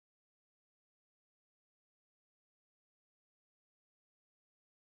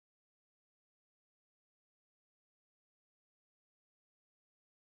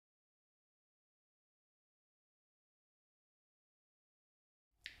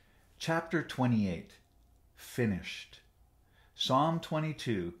Chapter 28, Finished. Psalm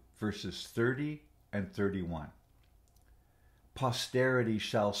 22, verses 30 and 31. Posterity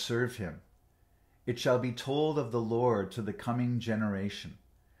shall serve him. It shall be told of the Lord to the coming generation.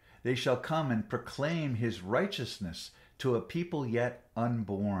 They shall come and proclaim his righteousness to a people yet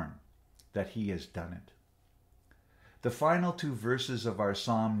unborn, that he has done it. The final two verses of our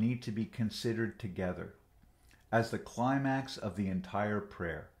psalm need to be considered together as the climax of the entire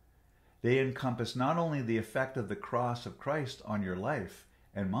prayer. They encompass not only the effect of the cross of Christ on your life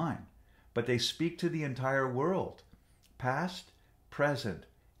and mine, but they speak to the entire world, past, present,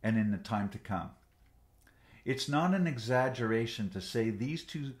 and in the time to come. It's not an exaggeration to say these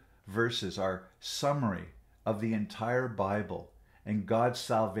two verses are summary of the entire Bible and God's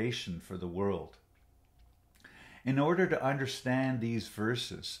salvation for the world. In order to understand these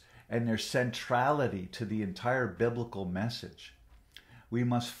verses and their centrality to the entire biblical message, we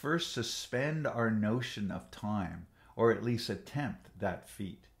must first suspend our notion of time, or at least attempt that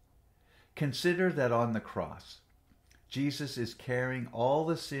feat. Consider that on the cross, Jesus is carrying all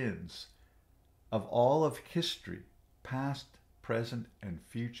the sins of all of history, past, present, and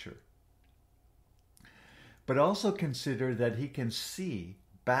future. But also consider that he can see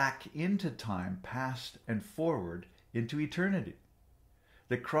back into time, past and forward into eternity.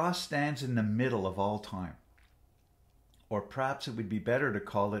 The cross stands in the middle of all time. Or perhaps it would be better to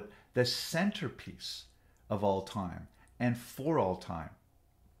call it the centerpiece of all time and for all time.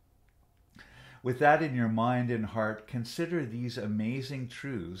 With that in your mind and heart, consider these amazing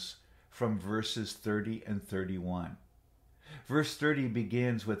truths from verses 30 and 31. Verse 30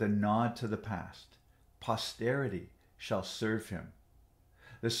 begins with a nod to the past. Posterity shall serve him.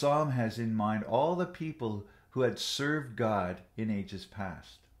 The psalm has in mind all the people who had served God in ages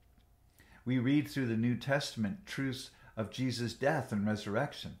past. We read through the New Testament truths of Jesus' death and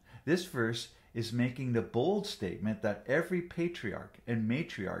resurrection. This verse is making the bold statement that every patriarch and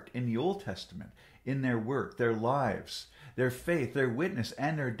matriarch in the Old Testament, in their work, their lives, their faith, their witness,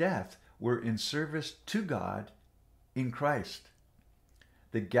 and their death, were in service to God in Christ.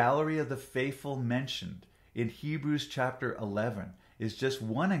 The gallery of the faithful mentioned in Hebrews chapter 11 is just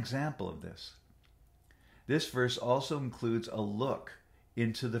one example of this. This verse also includes a look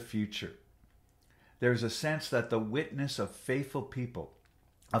into the future. There's a sense that the witness of faithful people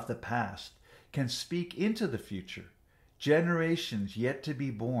of the past can speak into the future. Generations yet to be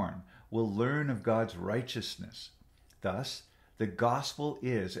born will learn of God's righteousness. Thus, the gospel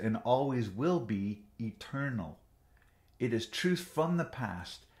is and always will be eternal. It is truth from the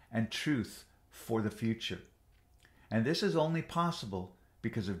past and truth for the future. And this is only possible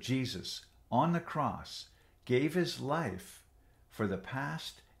because of Jesus on the cross gave his life for the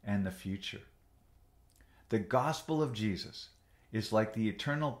past and the future. The gospel of Jesus is like the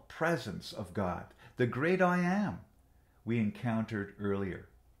eternal presence of God, the great I am we encountered earlier.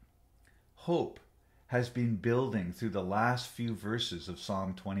 Hope has been building through the last few verses of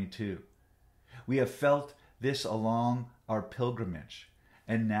Psalm 22. We have felt this along our pilgrimage.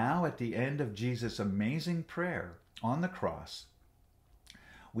 And now at the end of Jesus' amazing prayer on the cross,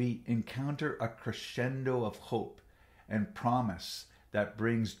 we encounter a crescendo of hope and promise that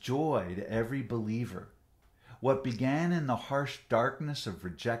brings joy to every believer. What began in the harsh darkness of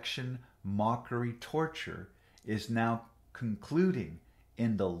rejection, mockery, torture is now concluding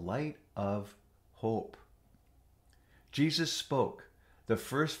in the light of hope. Jesus spoke the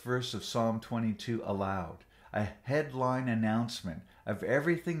first verse of Psalm 22 aloud, a headline announcement of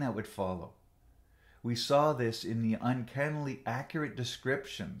everything that would follow. We saw this in the uncannily accurate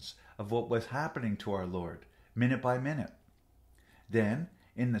descriptions of what was happening to our Lord, minute by minute. Then,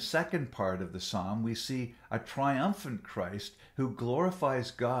 in the second part of the psalm, we see a triumphant Christ who glorifies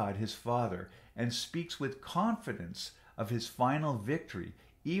God, his Father, and speaks with confidence of his final victory,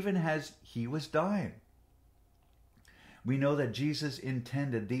 even as he was dying. We know that Jesus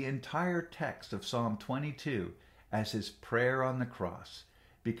intended the entire text of Psalm 22 as his prayer on the cross,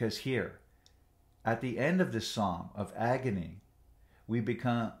 because here, at the end of this psalm of agony, we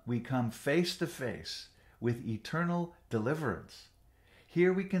come face to face with eternal deliverance.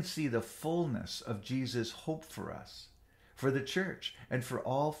 Here we can see the fullness of Jesus' hope for us, for the church, and for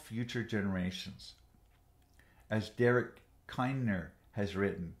all future generations. As Derek Kiner has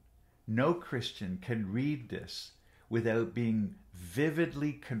written, no Christian can read this without being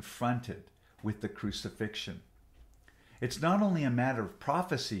vividly confronted with the crucifixion. It's not only a matter of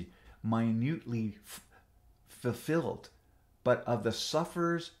prophecy minutely fulfilled, but of the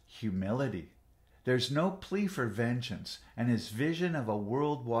sufferer's humility. There's no plea for vengeance, and his vision of a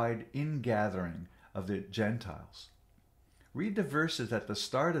worldwide ingathering of the Gentiles. Read the verses at the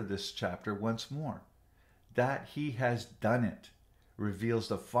start of this chapter once more. That he has done it reveals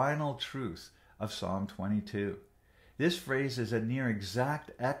the final truth of Psalm 22. This phrase is a near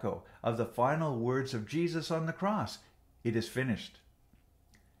exact echo of the final words of Jesus on the cross. It is finished.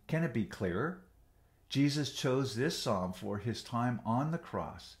 Can it be clearer? Jesus chose this psalm for his time on the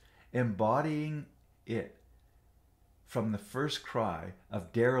cross, embodying it from the first cry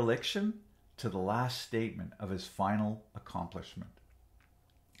of dereliction to the last statement of his final accomplishment.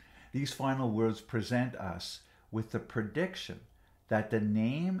 These final words present us with the prediction that the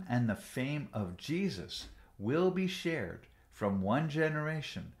name and the fame of Jesus will be shared from one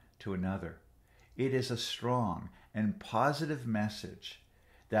generation to another. It is a strong and positive message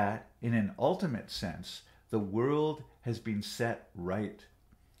that, in an ultimate sense, the world has been set right.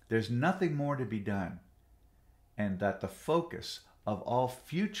 There's nothing more to be done, and that the focus of all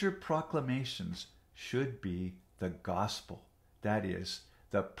future proclamations should be the gospel. That is,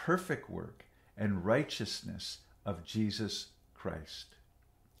 the perfect work and righteousness of Jesus Christ.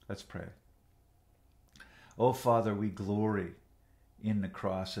 Let's pray. Oh, Father, we glory in the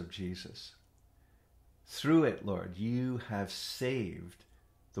cross of Jesus. Through it, Lord, you have saved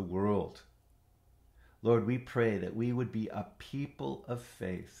the world. Lord, we pray that we would be a people of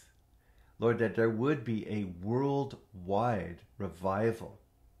faith. Lord, that there would be a worldwide revival.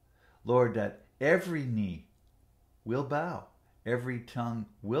 Lord, that every knee will bow, every tongue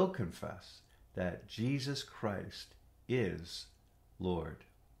will confess that Jesus Christ is Lord.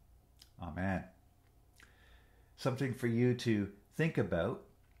 Amen. Something for you to think about.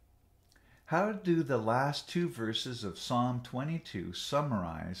 How do the last two verses of Psalm 22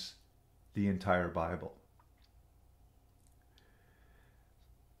 summarize the entire Bible?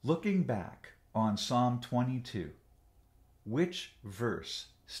 Looking back on Psalm 22, which verse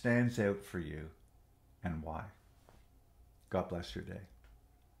stands out for you and why? God bless your day.